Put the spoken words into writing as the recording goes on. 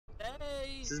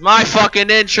This is my fucking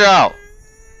intro!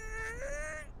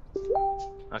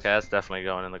 Okay, that's definitely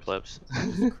going in the clips.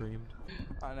 Creamed.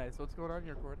 Nice. What's going on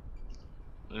here, Cord?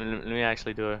 Let me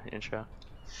actually do an intro.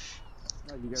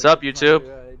 Oh, you What's up,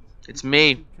 YouTube? It's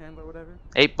me, YouTube channel or whatever?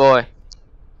 8boy.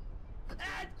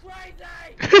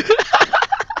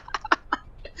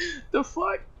 The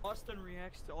fuck? Austin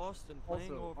reacts to Austin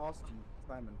playing Also, over. Austin,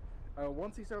 Simon.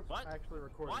 Once he starts actually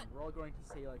recording, we're all going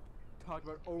to say, like, talk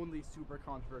about only super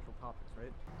controversial topics,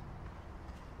 right?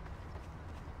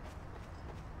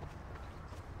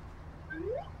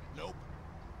 Nope.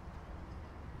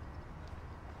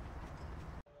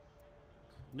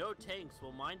 No tanks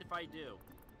will mind if I do.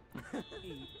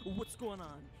 Hey, what's going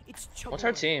on? It's Chuck. What's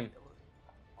our team?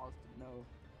 Austin, no.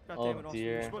 God Oh, damn it, Austin.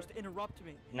 dear. You're supposed to interrupt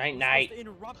me. Night You're night. supposed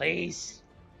to interrupt Please.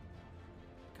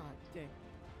 Me. God dang.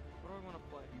 What do I want to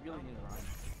play? You really need a rhyme.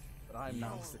 But I'm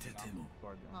not No. sitting on the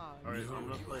board. Alright, I'm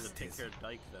gonna play the Take Care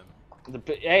Dyke then.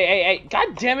 Hey,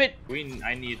 god damn it!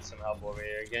 I need some help over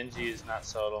here. Genji is not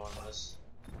soloing this.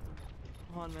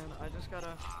 Come on, man. I just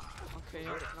gotta. Okay,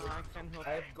 no, I can help.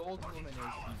 I have gold eliminations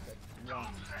at 1.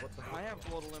 What the I have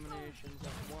gold eliminations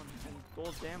at 1 and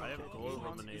gold damage I have at gold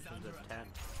 800. eliminations at 10.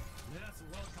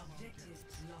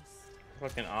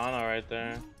 Fucking Ana right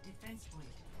there.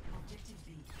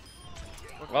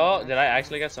 Oh, did I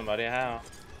actually get somebody? How?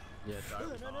 Yeah,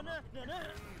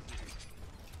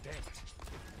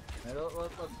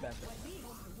 Let's bet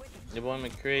it. Your boy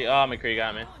McCree. Oh, McCree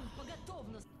got me.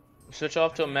 Switch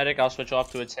off to a medic, I'll switch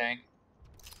off to a tank.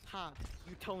 Ha!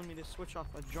 You telling me to switch off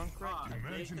a Junkrat?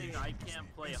 They think I can't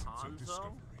play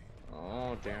Hanzo?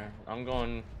 Oh dear. I'm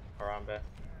going Harambe.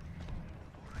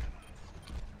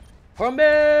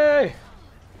 Harambe!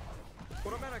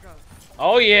 What about I got?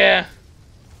 Oh yeah!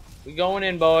 We going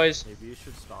in, boys. Maybe you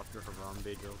should stop your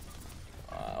Harambe joke.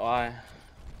 Why?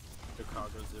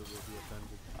 Chicago Zoo will be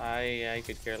offended. I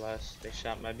could care less. They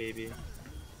shot my baby.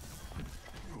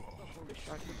 They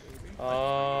shot your baby?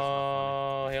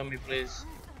 Oh, heal me please.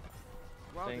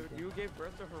 Wow, Thank dude, you gave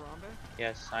birth to Harambe?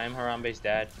 Yes, I am Harambe's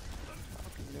dad.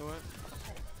 I knew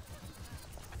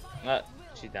it.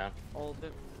 She's down. All of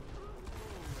it.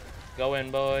 Go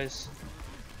in, boys.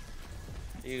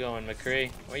 Where you going,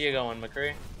 McCree? Where you going,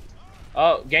 McCree?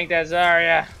 Oh, gank that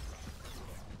Zarya.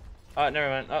 Oh, never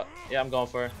mind. Oh, yeah, I'm going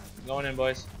for her. Going in,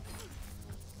 boys.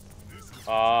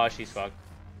 Oh, she's fucked.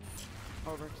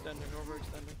 Overextending.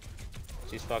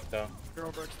 She's fucked though. You're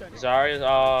overextending. Zarya's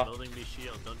Building me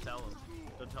shield, don't tell him.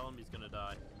 Don't tell him he's gonna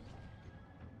die.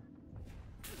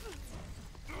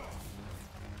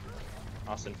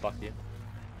 Austin, fuck you.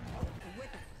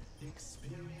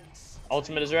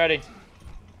 Ultimate is ready.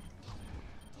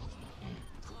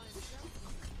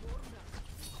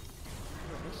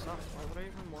 This sucks. Why would I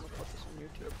even want to put this on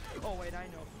YouTube? Oh wait, I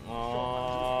know.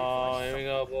 Oh, here we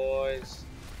go, boys.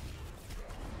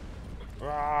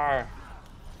 Rawr.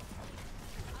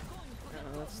 Yeah,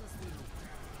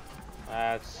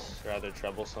 That's rather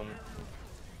troublesome.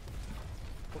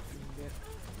 fucking bit.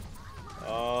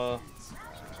 Oh.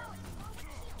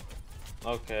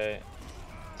 Okay.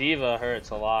 Diva hurts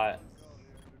a lot.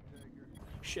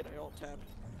 Shit, I alt tabbed.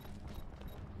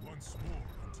 When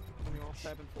you alt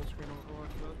tab in full screen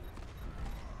Overwatch mode,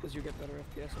 because you get better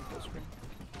FPS in full screen.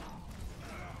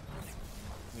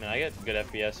 I mean, I get good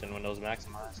FPS in Windows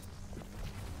Maximized.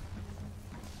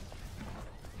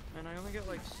 And I only get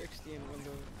like 60 in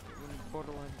window, in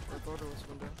borderline or borderless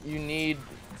window. You need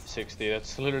 60.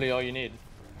 That's literally all you need.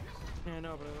 Yeah, I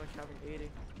know, but I like having 80.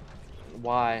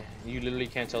 Why? You literally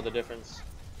can't tell the difference.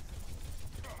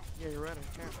 Yeah, you're right.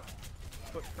 I can't.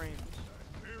 But frames.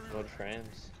 What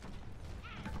frames?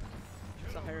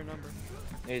 It's a higher number.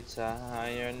 It's a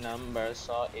higher number,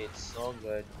 so it's so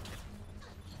good.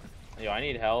 Yo, I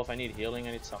need health, I need healing,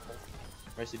 I need something.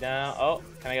 Mercy down. Oh,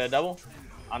 can I get a double?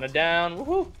 On the down.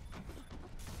 Woohoo!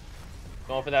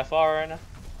 Going for that far right now.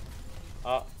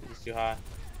 Oh, he's too high.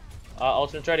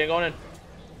 Ultimate's ready, I'm going in.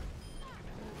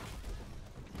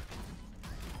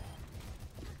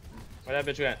 Where that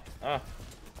bitch went? Oh,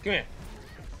 come here.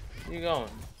 Where you going?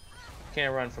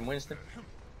 Can't run from Winston.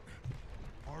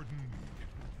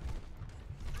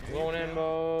 Going in,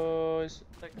 boys.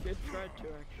 That kid tried to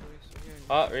actually. So yeah.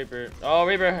 Oh, Reaper. Oh,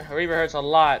 Reaper hurts a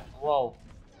lot. Whoa.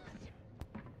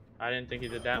 I didn't think he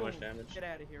did that much damage. Get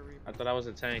out of here, Reaper. I thought I was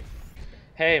a tank.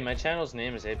 Hey, my channel's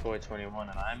name is 8boy21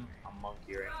 and I'm a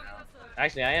monkey right now.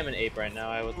 Actually, I am an ape right now,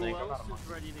 I would think. Who I'm not else a monkey.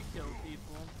 is ready to kill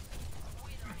people?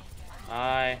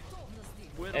 Hi.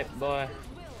 Hey, boy.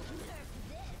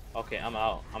 Okay, I'm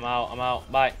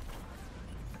out. Bye.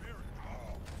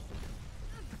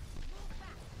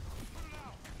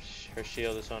 Her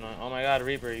shield is so annoying. Oh my god,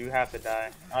 Reaper, you have to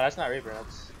die. Oh, that's not Reaper,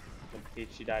 that's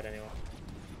She died anyway.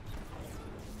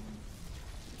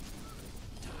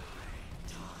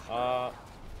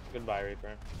 Goodbye,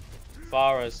 Reaper.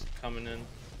 Farah's coming in.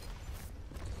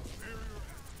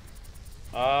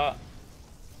 I'm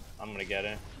gonna get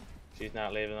her. She's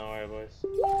not leaving, don't worry, boys.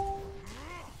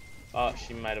 Oh,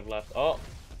 she might have left. Oh,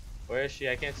 where is she?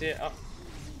 I can't see it. Oh,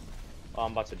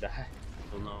 I'm about to die.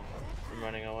 Oh no. I'm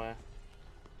running away.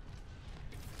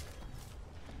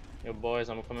 Yo, boys,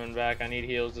 I'm coming back. I need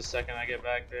heals the second I get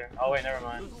back there. Oh, wait, never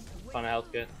mind. Found a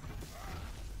health kit.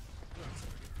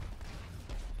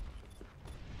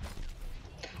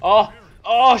 Oh!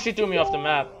 Oh, she threw me off the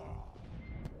map.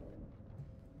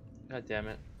 God damn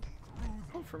it.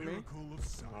 Oh, for me.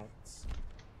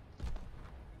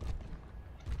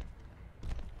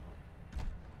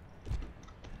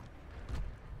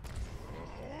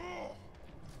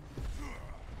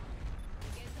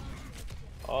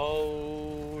 Oh.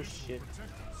 Oh shit.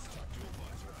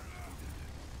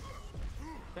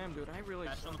 Damn, dude, I really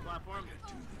Bash on the platform.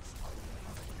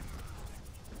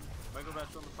 Michael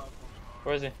bash on the platform.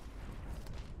 Where is he?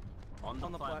 On the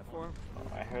platform.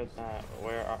 Oh, I heard that.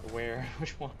 Where?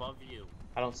 Which one? Above you.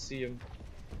 I don't see him.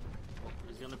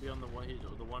 He's gonna be on the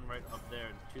one right up there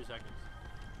in 2 seconds.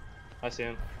 I see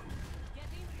him.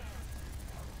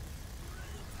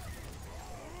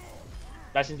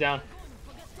 Bashing's down.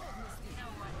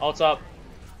 Ult's up.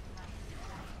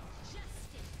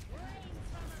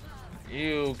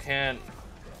 You can't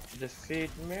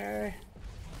defeat me.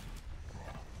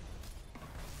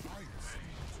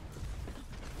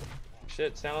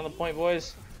 Shit, stand on the point,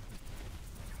 boys.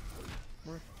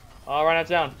 Oh, right now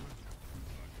down.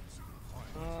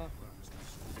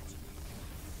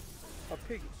 a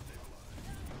piggy.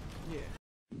 Yeah.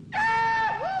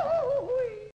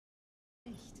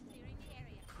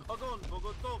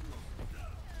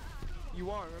 You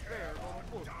are a bear on a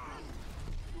foot.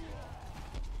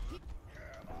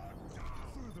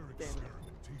 Damn it.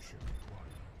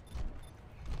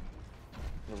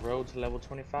 The road to level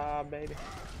 25, baby.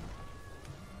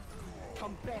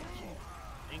 Come back here.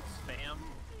 Thanks, fam.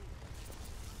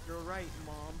 You're right,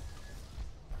 Mom.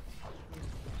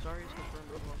 Sorry, it's confirmed.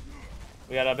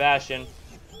 We got a Bastion.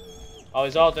 Oh,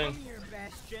 he's ulting. Come here,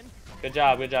 Bastion. Good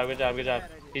job, good job, good job, good job.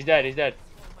 He's dead, he's dead.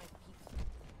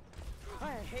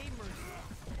 I hate Mercy.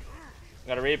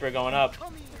 Got a Reaper going up.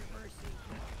 Come here, Mercy.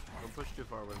 Don't push too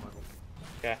far away, Michael.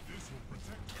 Okay.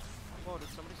 Oh, did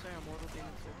somebody say I'm Mortal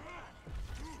Demon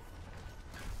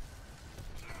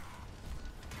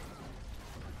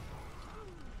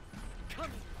 2? Come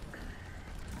here.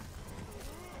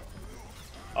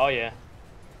 Oh yeah.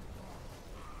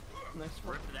 Nice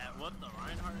work. Rip that. What the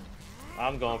Reinhardt?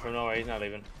 I'm going from nowhere, he's not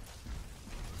leaving.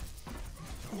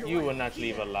 You will not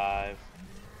leave alive.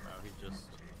 Bro,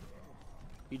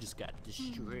 he just got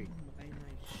destroyed. And I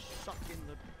suck in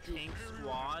the Tank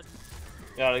squad.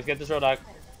 Yeah, let's get this road dog.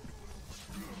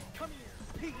 Come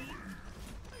here, piggy.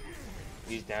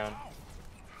 He's down.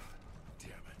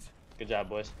 Good job,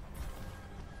 boys.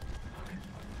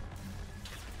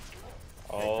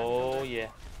 Oh yeah.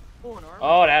 Oh, an armor.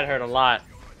 Oh, that hurt a lot.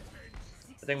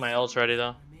 I think my ult's ready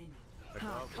though.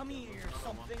 Come here,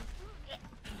 something. Yeah,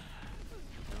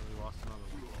 we lost another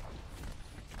one.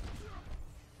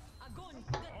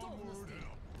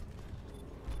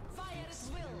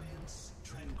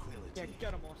 Yeah,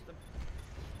 get him, Austin.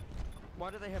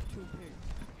 Why do they have 2 pigs?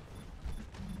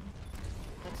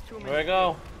 That's too many. Where we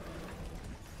go?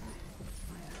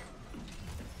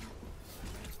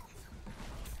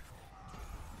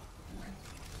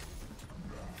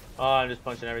 Oh, I'm just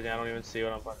punching everything. I don't even see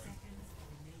what I'm punching.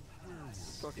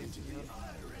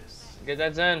 Get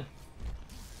that Zen.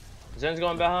 Zen's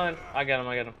going behind. I get him,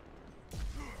 I get him.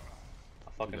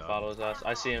 I fucking follow his ass.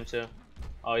 I see him too.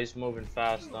 Oh, he's moving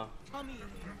fast though.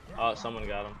 Oh, someone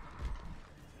got him.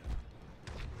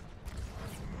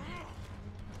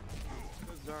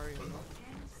 Zarya.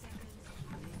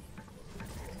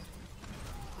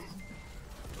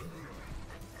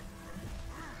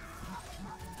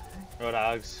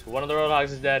 Roadhogs. One of the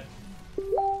Roadhogs is dead.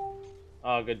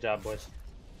 Oh, good job, boys.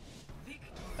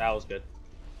 That was good.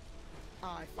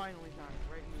 Ah, I finally died.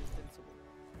 Right in the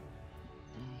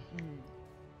invincible.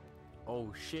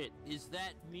 Oh shit, is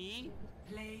that me?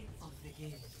 Play of the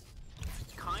game.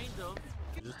 Kind of.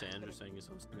 Just Andrew saying he's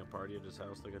hosting a party at his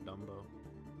house like a Dumbo.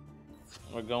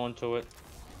 We're going to it.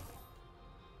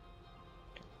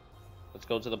 Let's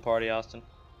go to the party, Austin.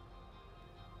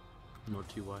 No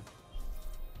TY.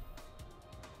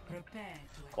 Prepare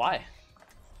to Why?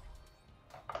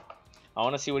 I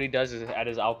want to see what he does at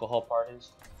his alcohol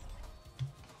parties.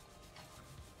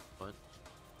 What?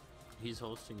 He's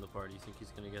hosting the party. You think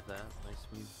he's gonna get that? Nice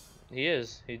move. He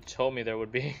is. He told me there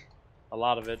would be a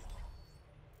lot of it.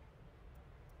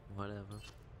 Whatever.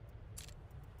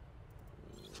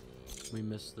 We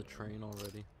missed the train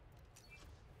already.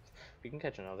 We can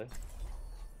catch another.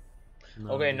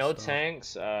 No, Okay, we no stopped.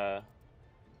 tanks. Oh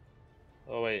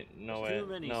wait, no There's way, too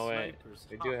many no way. snipers.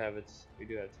 We do have it. We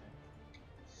do have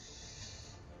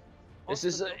tanks. This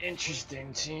is an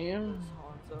interesting team.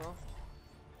 Hanzo.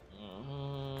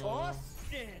 Mhm.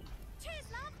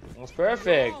 That's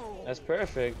perfect. That's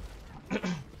perfect.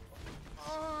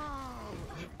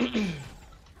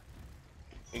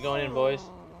 We going in, boys.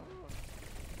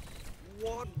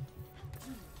 What?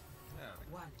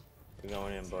 One. We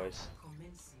going in, boys.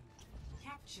 Commencing.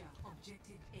 Capture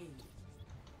objective A.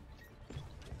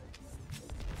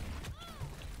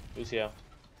 Lucio.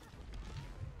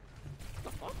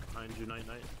 Behind you, night.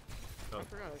 Oh, I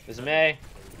forgot. This is May. there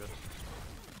we go.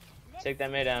 Take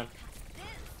that May down.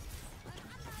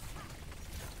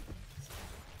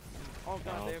 Oh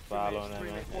god, No, they have following that, three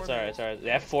man. mates, four It's alright, mates. it's alright. They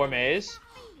have 4 Mays.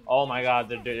 Oh my god,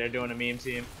 they're doing a meme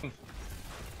team.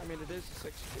 I mean, it is a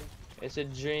 6-2. It's a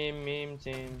dream meme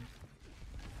team.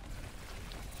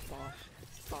 Stop.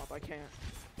 Stop, I can't.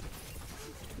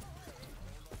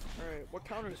 Alright, what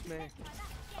counters me?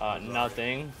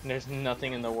 Nothing. There's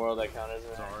nothing in the world that counters me.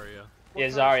 Zarya. Yeah,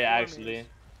 Zarya actually.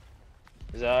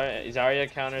 Zarya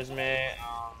counters me.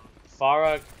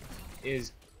 Farah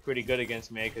is pretty good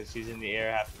against me because she's in the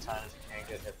air half the time. She can't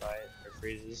get hit by it or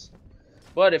freezes.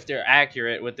 But if they're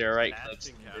accurate with their right clicks,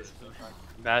 Bastion counters them.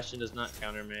 Bastion does not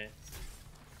counter me.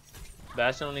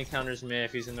 Bastion only counters me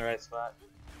if he's in the right spot.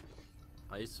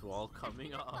 Ice wall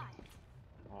coming up.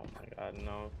 Oh my god,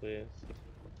 no, please.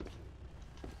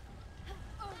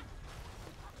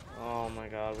 Oh my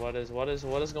god, what is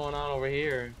going on over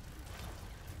here?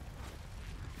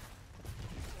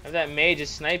 I have that Mei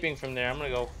just sniping from there. I'm gonna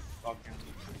go fucking.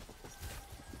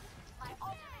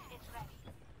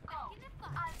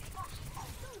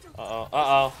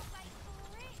 Uh-oh.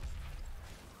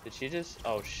 Did she just?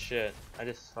 Oh shit. I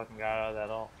just fucking got out of that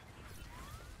ult.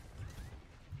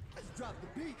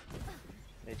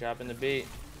 They dropping the beat.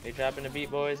 They dropping the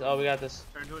beat, boys. Oh, we got this.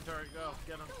 Turn to a turret, go.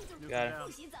 Get him. Nuke Got him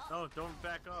it. down. No, don't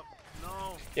back up.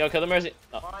 No. Yo, kill the Mercy.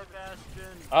 Oh. Bye, Bastion.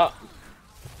 Oh.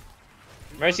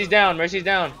 Mercy's down. Mercy's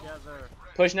down. Together.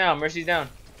 Push now. Mercy's down.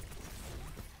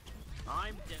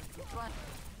 I'm dead.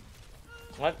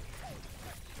 What?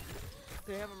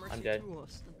 They have a Mercy I'm dead. 2,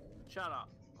 Austin. Shut up.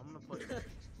 I'm gonna play.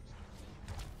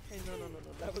 Hey, no.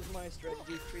 That was my strategy.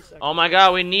 3 seconds. Oh my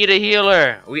god, we need a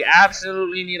healer. We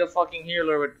absolutely need a fucking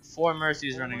healer with 4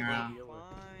 Mercies Oh running my around. God,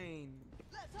 fine.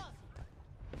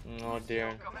 Oh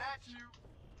dear.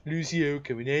 Lucio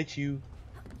coming at you.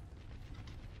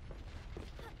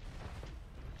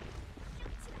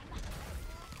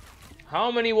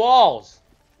 How many walls?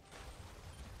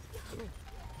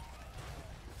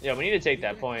 Yeah, we need to take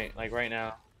that point, like right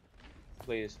now.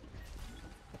 Please.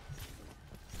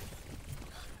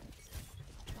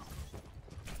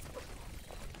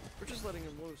 We're just letting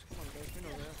him lose. Come on, guys. We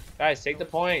know that. Guys, take the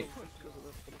point. Because of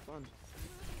the fun.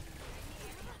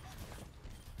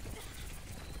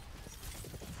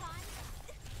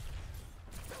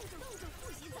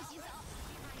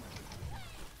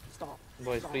 Stop.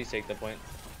 Boys, please take the point.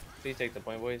 Please take the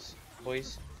point, boys.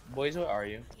 Boys, where are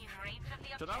you?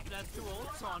 Shut up. That's 2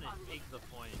 ults on it. Take the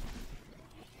point.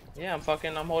 Yeah,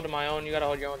 I'm holding my own. You gotta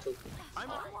hold your own too. I'm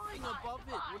flying above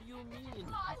it. What do you mean?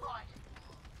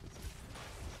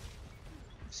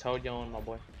 Just hold your own, my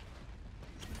boy.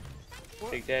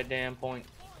 Take that damn point.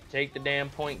 Take the damn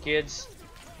point, kids.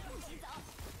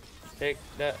 Take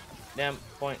that damn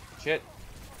point. Shit.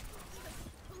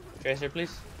 Tracer,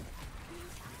 please.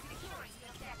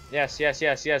 Yes,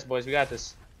 boys. We got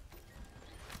this.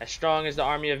 As strong as the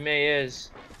army of May is,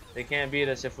 they can't beat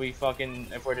us if we're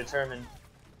determined.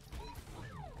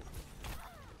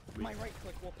 My right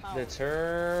click will power.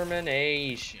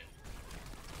 Determination.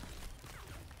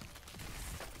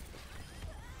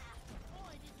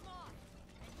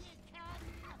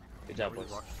 Good job, Nobody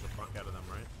boys. rushes the fuck out of them,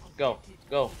 right? Go.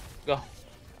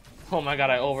 Oh my god,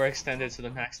 I overextended to the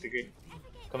max degree.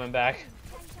 Coming back.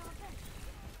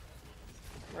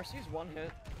 Mercy's 1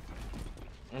 hit.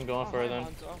 I'm going Oh, further. hi,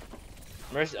 Hanzo.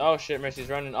 Mercy. Oh shit, Mercy's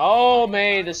running. Oh,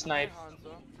 May the snipe. Hi,